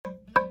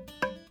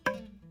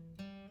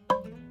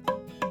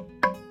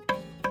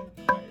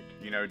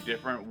You know,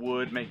 different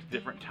wood makes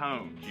different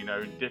tones. You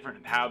know,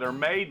 different how they're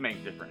made makes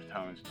different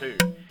tones too.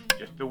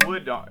 Just the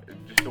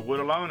wood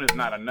alone is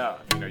not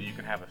enough. You know, you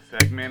can have a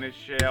segmented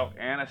shell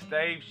and a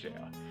stave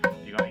shell.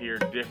 You're gonna hear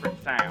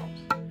different sounds.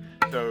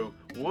 So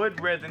wood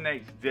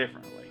resonates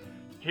differently.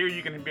 Here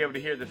you can be able to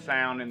hear the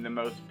sound in the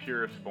most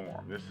purest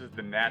form. This is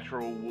the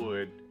natural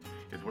wood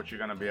is what you're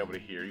gonna be able to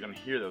hear. You're gonna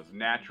hear those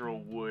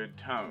natural wood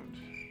tones.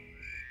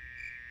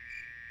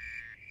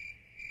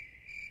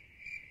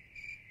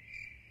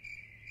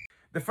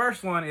 The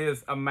first one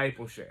is a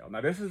maple shell.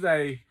 Now this is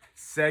a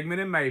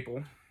segmented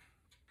maple,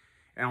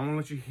 and I want to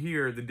let you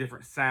hear the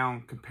different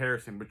sound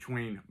comparison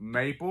between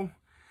maple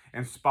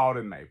and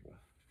spalted maple.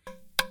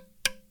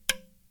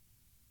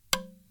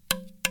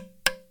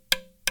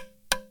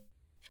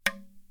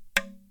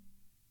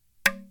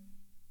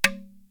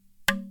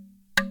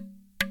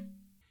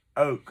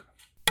 Oak,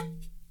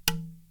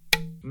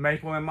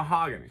 maple and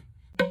mahogany.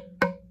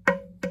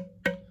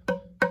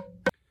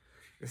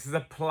 This is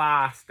a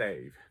ply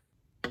stave.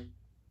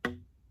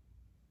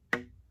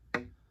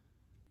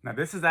 Now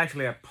this is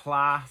actually a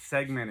ply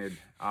segmented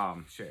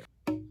shell.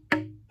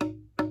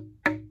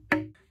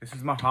 This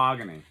is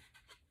mahogany.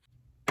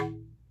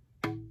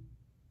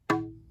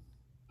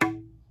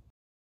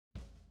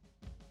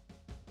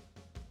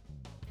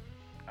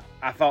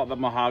 I thought the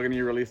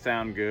mahogany really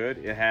sounded good.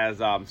 It has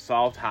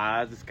soft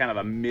highs. It's kind of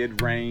a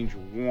mid-range,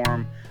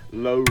 warm,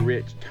 low,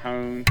 rich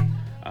tone.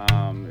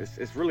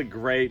 It's really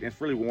great. It's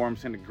really warm.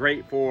 It's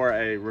great for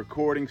a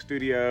recording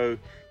studio,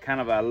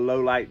 kind of a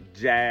low-light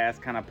jazz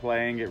kind of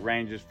playing. It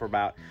ranges for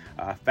about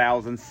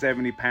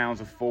 1,070 pounds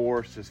of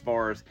force as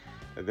far as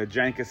the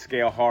Janka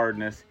scale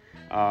hardness.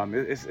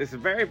 It's a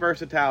very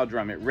versatile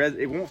drum. It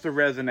wants to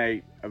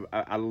resonate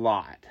a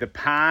lot. The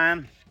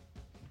pine,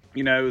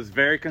 you know, is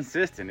very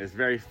consistent. It's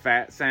very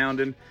fat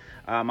sounding.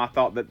 I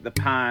thought that the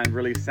pine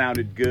really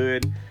sounded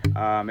good,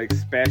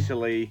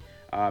 especially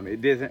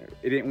it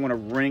didn't want to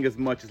ring as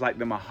much as like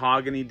the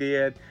mahogany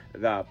did.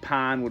 The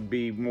pine would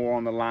be more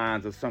on the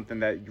lines of something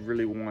that you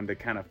really wanted to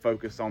kind of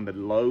focus on the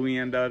low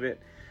end of it.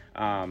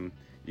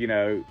 You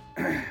know,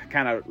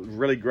 kind of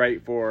really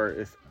great for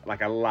it's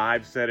like a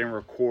live setting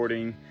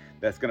recording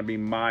that's going to be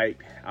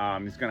mic'd.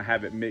 It's going to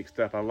have it mixed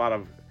up.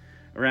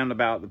 Around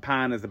about the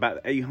pine is about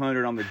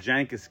 800 on the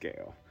Janka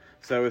scale.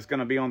 So it's going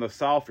to be on the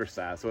softer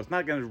side. So it's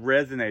not going to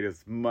resonate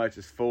as much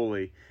as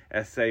fully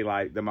as say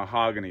like the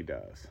mahogany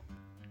does.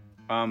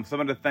 Some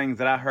of the things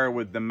that I heard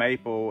with the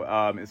maple,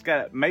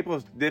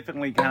 maple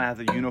definitely kind of has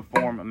a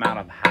uniform amount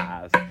of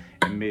highs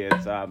and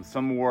mids.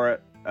 Some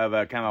more of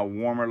a kind of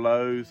warmer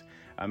lows.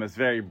 It's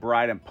very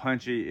bright and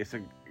punchy. It's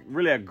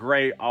really a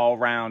great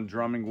all-round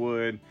drumming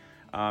wood.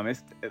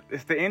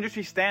 It's the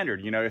industry standard,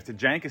 you know. It's the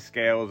Janka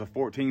scale is a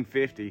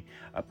 1450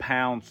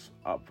 pounds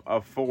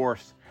of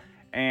force,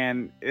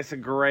 and it's a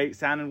great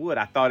sounding wood.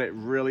 I thought it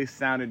really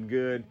sounded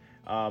good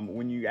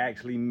when you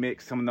actually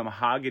mix some of the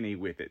mahogany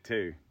with it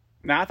too.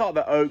 Now I thought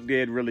the oak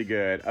did really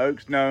good.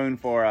 Oak's known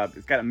for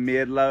it's got a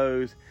mid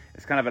lows.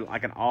 It's kind of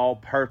like an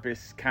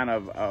all-purpose kind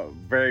of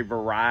very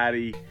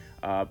variety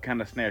kind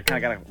of snare.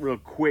 Kind of got a real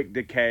quick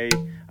decay,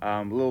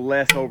 a little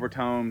less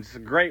overtones. It's a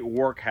great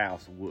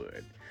workhouse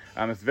wood.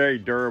 It's very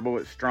durable.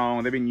 It's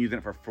strong. They've been using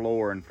it for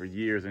flooring for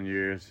years and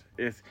years.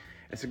 It's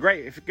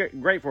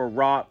great for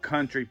rock,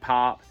 country,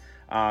 pop,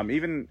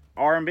 even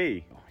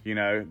R&B. You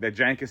know, the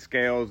Janka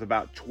scale is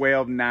about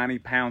 1,290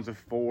 pounds of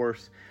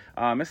force.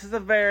 This is a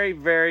very,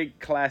 very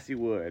classy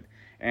wood.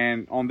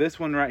 And on this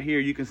one right here,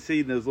 you can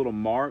see those little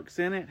marks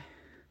in it.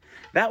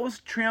 That was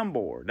trim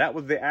board. That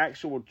was the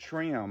actual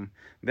trim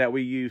that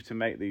we used to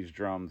make these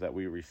drums that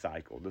we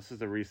recycled. This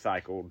is a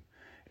recycled.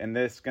 And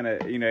this gonna,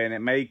 you know, and it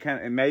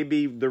may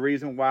be the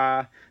reason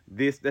why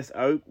this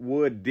oak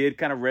wood did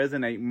kind of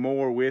resonate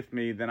more with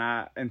me than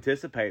I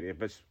anticipated.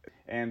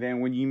 And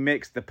then when you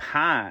mix the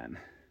pine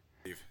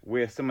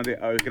with some of the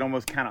oak, it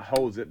almost kind of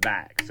holds it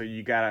back. So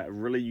you got a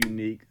really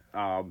unique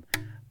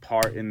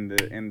part in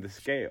the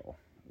scale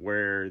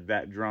where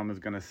that drum is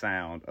gonna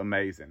sound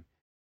amazing.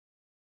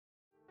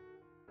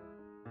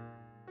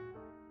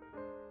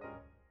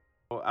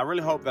 I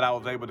really hope that I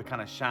was able to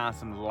kind of shine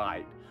some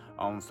light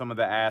on some of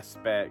the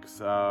aspects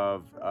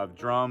of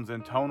drums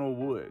and tonal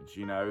woods,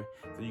 you know,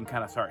 so you can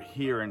kind of start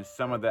hearing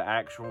some of the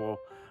actual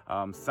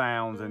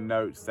sounds and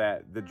notes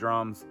that the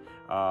drums,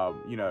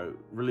 you know,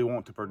 really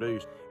want to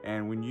produce.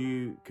 And when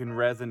you can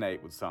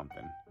resonate with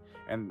something,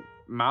 and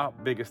my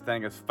biggest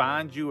thing is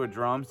find you a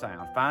drum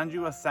sound, find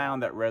you a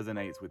sound that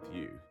resonates with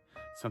you,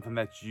 something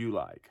that you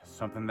like,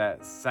 something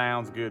that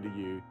sounds good to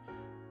you,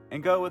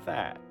 and go with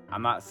that.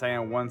 I'm not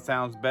saying one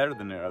sounds better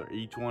than the other.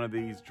 Each one of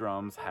these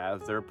drums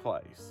has their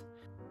place.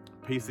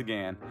 Peace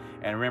again,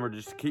 and remember,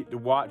 just keep to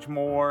watch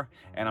more,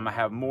 and I'm gonna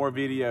have more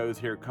videos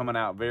here coming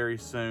out very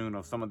soon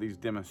of some of these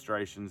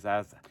demonstrations.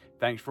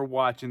 Thanks for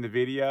watching the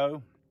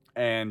video,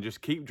 and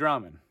just keep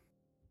drumming.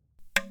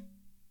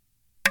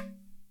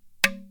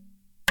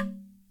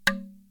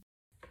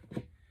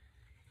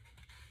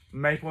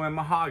 Maple and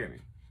mahogany.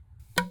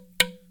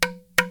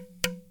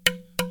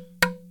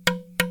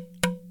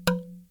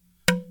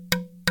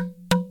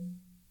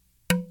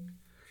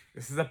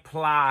 This is a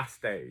ply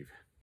stave.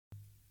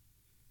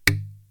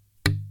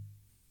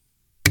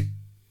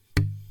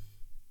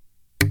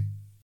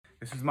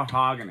 This is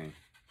mahogany.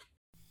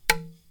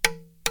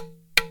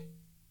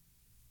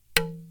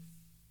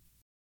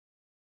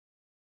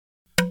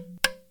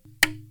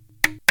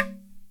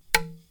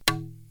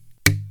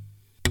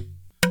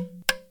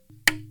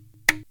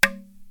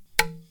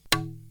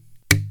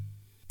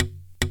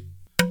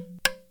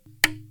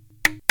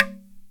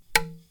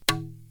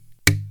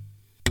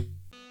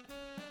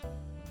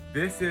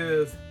 This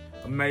is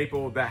a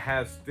maple that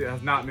has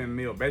not been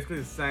milled. Basically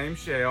the same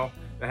shell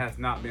that has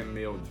not been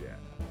milled yet.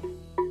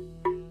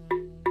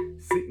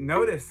 See,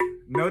 notice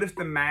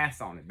the mass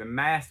on it. The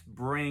mass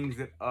brings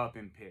it up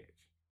in pitch.